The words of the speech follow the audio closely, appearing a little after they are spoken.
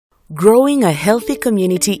Growing a healthy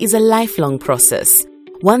community is a lifelong process,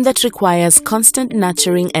 one that requires constant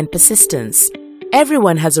nurturing and persistence.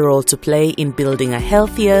 Everyone has a role to play in building a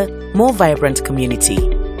healthier, more vibrant community.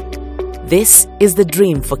 This is the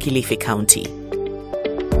dream for Kilifi County.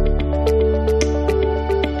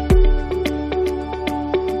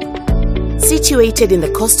 Situated in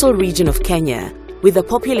the coastal region of Kenya, with a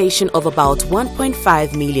population of about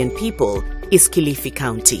 1.5 million people, is Kilifi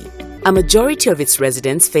County. A majority of its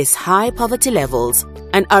residents face high poverty levels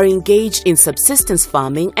and are engaged in subsistence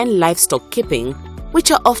farming and livestock keeping, which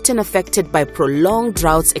are often affected by prolonged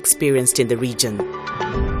droughts experienced in the region.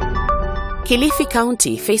 Kilifi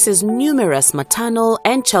County faces numerous maternal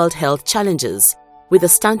and child health challenges, with a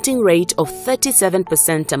stunting rate of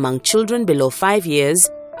 37% among children below 5 years,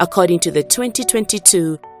 according to the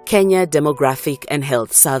 2022 Kenya Demographic and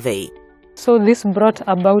Health Survey. So this brought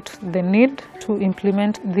about the need to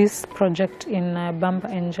implement this project in Bamba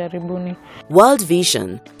and Jaribuni. World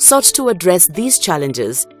Vision sought to address these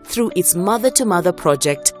challenges through its Mother-to-Mother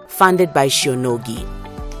project funded by Shionogi.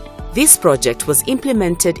 This project was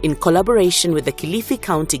implemented in collaboration with the Kilifi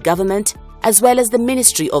County government as well as the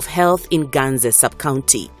Ministry of Health in Ganze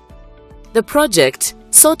sub-county. The project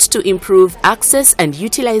sought to improve access and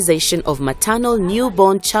utilization of maternal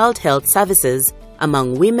newborn child health services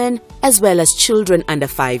among women as well as children under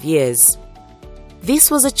 5 years.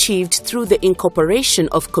 This was achieved through the incorporation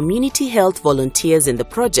of community health volunteers in the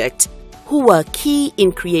project, who were key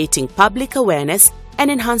in creating public awareness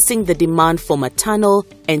and enhancing the demand for maternal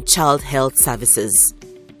and child health services.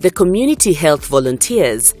 The community health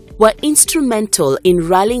volunteers were instrumental in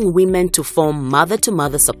rallying women to form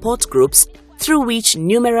mother-to-mother support groups through which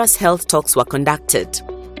numerous health talks were conducted.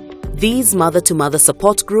 These mother-to-mother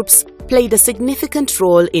support groups played a significant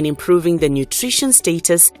role in improving the nutrition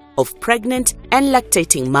status of pregnant and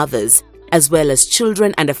lactating mothers, as well as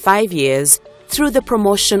children under 5 years, through the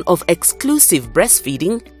promotion of exclusive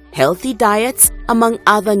breastfeeding, healthy diets, among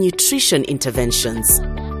other nutrition interventions.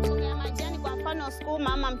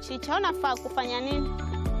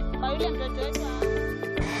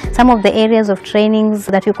 Some of the areas of trainings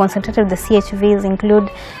that we concentrated with the CHVs include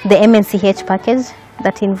the MNCH package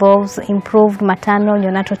that involves improved maternal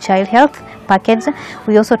neonatal child health package.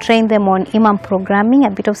 We also train them on IMAM programming, a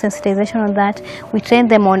bit of sensitization on that. We train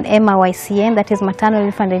them on MRYCN, that is maternal,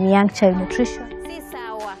 infant and young child nutrition. Si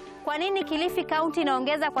sawa. Kwa nini Kilifi County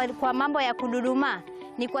inaongeza kwa mambo ya kududuma?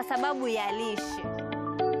 Ni kwa sababu ya lishe.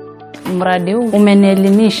 Mradi huu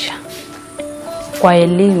umenielimisha kwa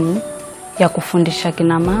elimu ya kufundisha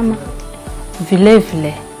kina mama, vile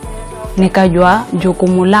vile nikajua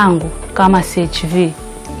jukumu langu kama CHV.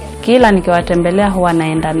 Kila nikiwatembelea huwa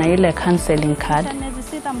naenda na ile counseling card.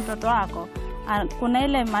 Sita mtoto wako, kuna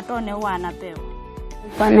ile matone huwa anapewa.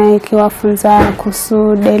 Bwana ikiwafunza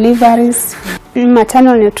kuhusu deliveries,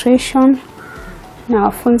 maternal nutrition, na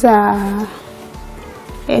wafunza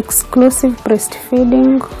exclusive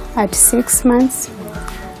breastfeeding at 6 months.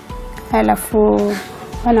 Alafu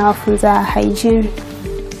wanawafunza hygiene.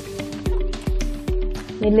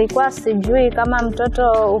 Nilikuwa sijui kama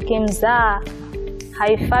mtoto ukimzaa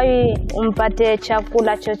haifai umpate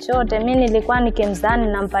chakula chochote. Mimi nilikuwa nikimzaa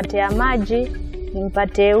ninampatia maji,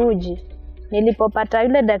 nimpatie uji. Nilipopata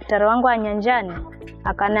yule daktari wangu wa nyanjani,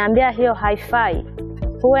 akaniambia hiyo haifai.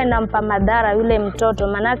 Huwe nampa madhara yule mtoto,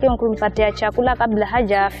 manake ukimpatia chakula kabla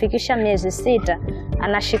hajafikisha miezi 6,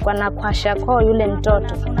 anashikwa na kwashako yule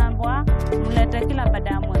mtoto. Unaambiwa mlete kila baada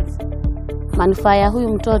ya mwezi. Manufaa ya huyu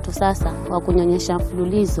mtoto sasa wa kunyonyesha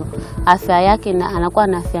mfululizo, afya yake anakuwa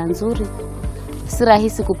na afya nzuri, si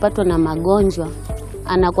rahisi kupatwa na magonjwa,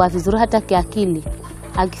 anakuwa vizuri hata kiakili.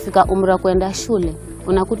 Akifika umri wa kwenda shule,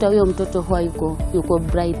 unakuta huyo mtoto huwa yuko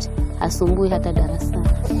bright, asumbui hata darasani.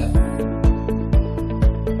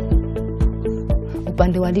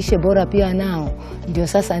 Upande wa lishe bora pia nao ndio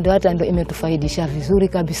sasa ndio imetufaidisha vizuri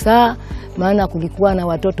kabisa, maana kulikuwa na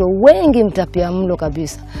watoto wengi mtapiamlo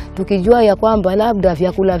kabisa. Tukijua ya kwamba labda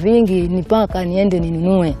vyakula vingi ni mpaka niende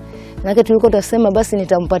ninunue. Nake tulikuwa tunasema basi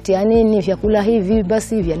nitampatia nini vyakula hivi,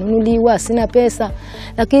 basi vyanunuliwa, sina pesa.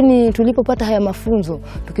 Lakini tulipopata haya mafunzo,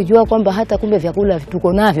 tukijua kwamba hata kumbe vyakula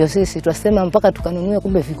tuko navyo sisi, tunasema mpaka tukanunue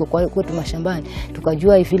kumbe viko kwetu mashambani.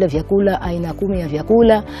 Tukajua vile vyakula aina 10 ya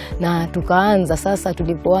vyakula, na tukaanza sasa.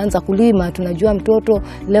 Tulipoanza kulima, tunajua mtoto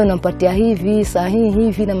leo nampatia hivi, saa hii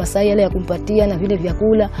hivi, na masaa yale ya kumpatia na vile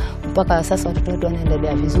vyakula, mpaka sasa watoto wetu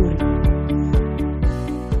wanaendelea vizuri.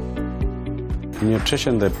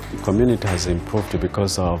 Nutrition, the community has improved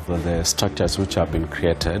because of the structures which have been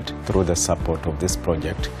created through the support of this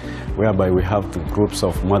project, whereby we have the groups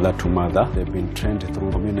of mother to mother. They've been trained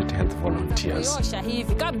through community health volunteers.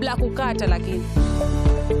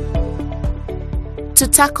 To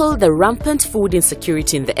tackle the rampant food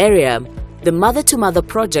insecurity in the area, the Mother-to-Mother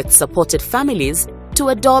project supported families to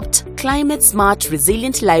adopt climate-smart,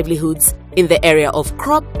 resilient livelihoods in the area of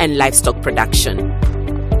crop and livestock production.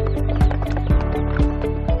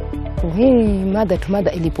 Hii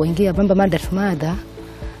Mother-to-Mother ilipoingia Bamba Mother-to-Mother,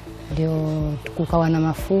 ndio kukawa na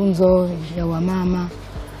mafunzo ya wamama,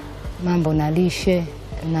 mambo na lishe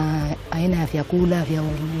na aina ya vyakula vya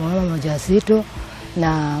wamama wajawazito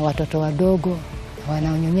na watoto wadogo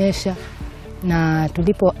wanaonyonyesha. Na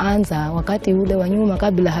tulipoanza wakati ule wa nyuma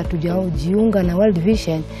kabla hatujajiunga na World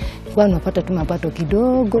Vision, kwa tunapata tu mapato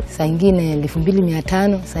kidogo, saa nyingine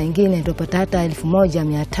 2500, saa nyingine tupata hata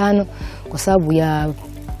 1500 kwa sababu ya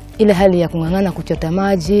ile hali ya kungangana kuchota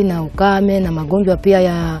maji na ukame na magonjwa pia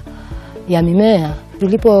ya mimea.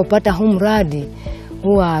 Tulipopata huu mradi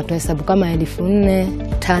huwa tuhesabu kama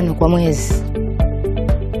 4500 kwa mwezi.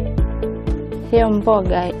 Hiyo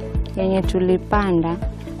mboga yenye tulipanda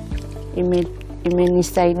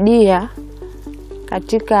imenisaidia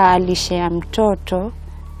katika lishe ya mtoto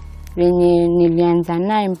yenye nilianza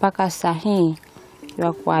naye mpaka sahihi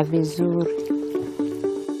yakuwa vizuri.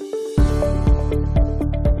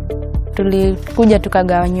 Tulikuja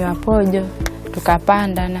tukagawanywa pojo,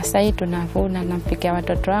 tukapanda na sasa tunavuna, napikia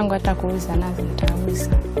watoto wangu, hata kuuza nazo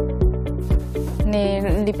nitauza.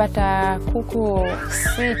 Nilipata kuku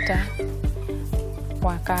 6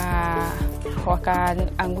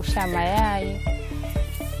 wakaangusha mayai,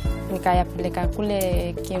 nikayapeleka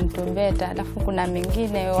kule Kimtumbeta, alafu kuna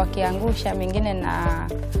mengine wakiangusha, mengine na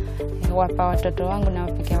wapa watoto wangu na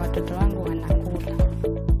wapikia watoto wangu wanakula.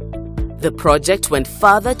 The project went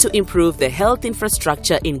further to improve the health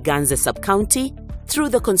infrastructure in Ganze sub-county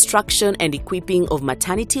through the construction and equipping of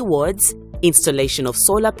maternity wards, installation of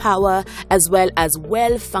solar power, as well as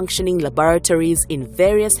well-functioning laboratories in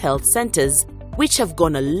various health centers, which have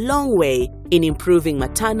gone a long way in improving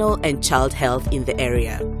maternal and child health in the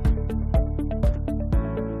area.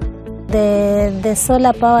 The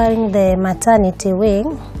solar powering the maternity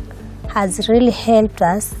wing has really helped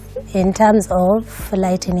us in terms of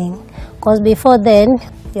lightening. Because before then,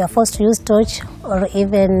 you are forced to use torch or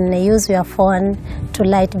even use your phone to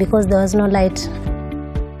light because there was no light.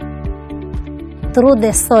 Through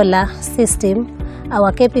the solar system,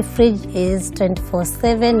 our KP fridge is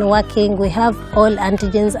 24/7 working. We have all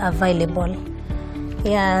antigens available.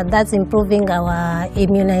 Yeah, that's improving our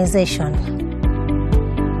immunization.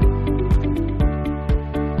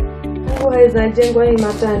 Jengwa hii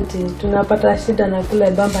maternity tunapata shida na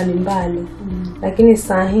kule Bamba ni mbali. Lakini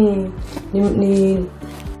saa hii ni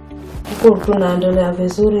tunaendelea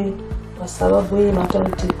vizuri kwa sababu hii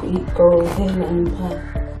maternity iko hena mbali.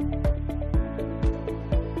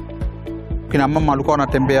 Kina mama walikuwa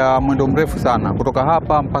wanatembea mwendo mrefu sana kutoka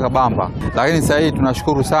hapa mpaka Bamba. Lakini sasa hii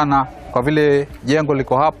tunashukuru sana kwa vile jengo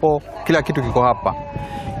liko hapo, kila kitu kiko hapa.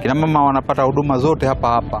 Kina mama wanapata huduma zote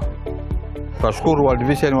hapa. Tunashukuru World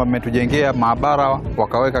Vision wametujengea maabara,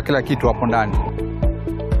 wakaweka kila kitu hapo ndani.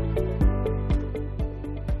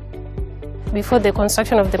 Before the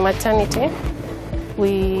construction of the maternity,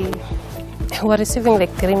 we were receiving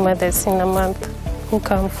like 3 mothers in a month who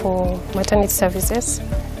come for maternity services.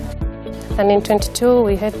 And in 22,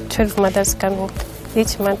 we had 12 mothers coming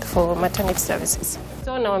each month for maternity services.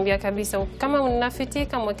 So nawaambia kabisa kama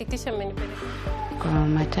mnafitika mhakikishe mmenipeleka. Kwa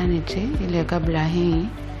maternity ile kabla hii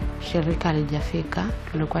shirika halijafika,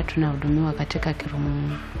 tulikuwa tunahudumiwa katika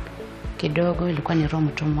kirumu kidogo, ilikuwa ni room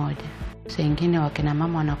tu moja. Sasa wengine wakina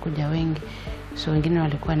mama wanakuja wengi, so wengine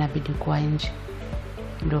walikuwa inabidi kuwa nje.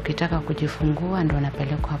 Ndio ukitaka kujifungua ndio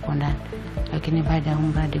unapelekwa hapo ndani. Lakini baada ya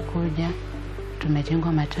mradi kuja,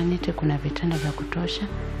 tumejengwa maternity, kuna vitanda vya kutosha,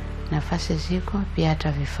 nafasi ziko, pia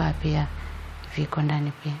hata vifaa pia viko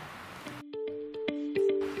ndani pia.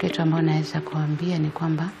 Kitu ambacho naweza kuambia ni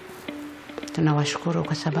kwamba tunawashukuru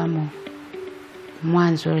kwa sababu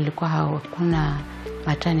mwanzo ilikuwa hakuna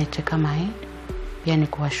maternity kama hii. Pia ni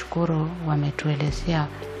kuwashukuru, wametuelezea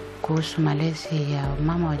kuhusu malezi ya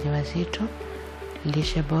mama wajawazito,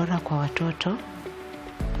 lishe bora kwa watoto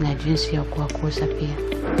na jinsi ya kuwakuza pia.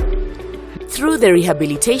 Through the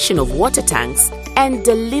rehabilitation of water tanks and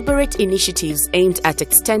deliberate initiatives aimed at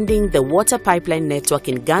extending the water pipeline network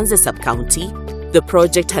in Ganze sub-county, the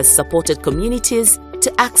project has supported communities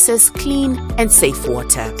to access clean and safe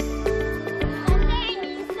water.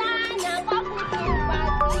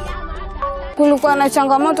 Kulikuwa na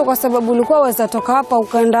changamoto kwa sababu ulikuwa waweza toka hapa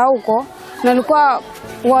ukaenda huko, na ulikuwa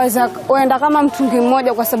waweza uenda kama mtungi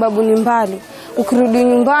mmoja kwa sababu ni mbali. Ukirudi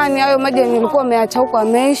nyumbani hayo maji yalikuwa umeacha huko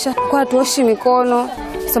ameisha, kwa tuoshi mikono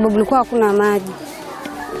sababu ulikuwa hakuna maji.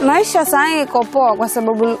 Maisha sasa iko poa kwa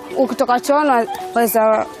sababu ukitoka chooni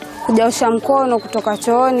waweza kujaosha mkono kutoka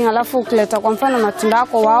chooni, halafu ukileta kwa mfano matunda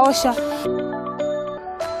yako waosha.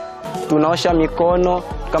 Tunaosha mikono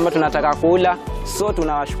kama tunataka kula. So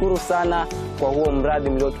tunawashukuru sana kwa huo mradi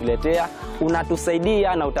mliotuletea.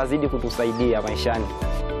 Unatusaidia na utazidi kutusaidia maishani.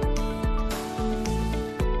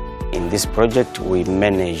 In this project, we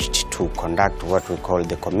managed to conduct what we call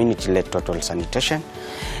the community-led total sanitation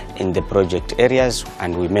in the project areas,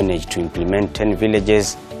 and we managed to implement 10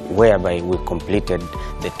 villages whereby we completed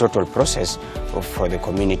the total process for the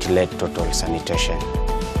community-led total sanitation.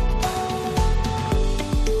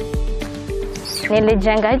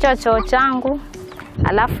 Nilijenga hicho choo changu,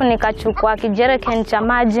 alafu nikachukua kijerikeni cha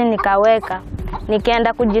maji nikaweka.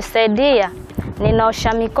 Nikaenda kujisaidia,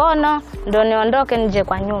 ninaosha mikono ndo niondoke nje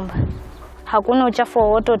kwa nyumba. Hakuna uchafu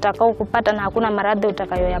wowote utakao kupata na hakuna maradhi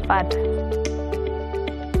utakayoyapata.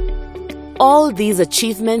 All these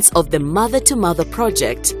achievements of the Mother-to-Mother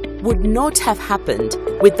project would not have happened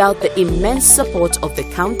without the immense support of the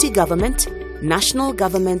county government, national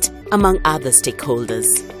government, among other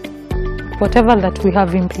stakeholders. Whatever that we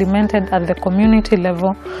have implemented at the community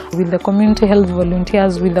level, with the community health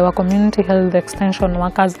volunteers, with our community health extension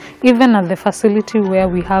workers, even at the facility where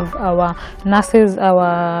we have our nurses,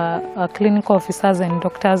 our clinical officers and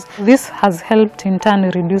doctors, this has helped in turn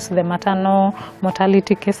reduce the maternal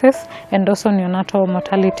mortality cases and also neonatal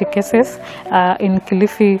mortality cases in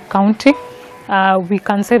Kilifi County. We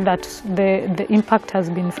can say that the impact has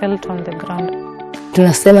been felt on the ground.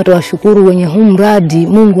 Tunasema tuwashukuru wenye huu mradi,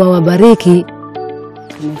 Mungu awabariki.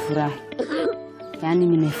 Tumefurahi. Yaani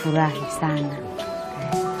nimefurahi sana.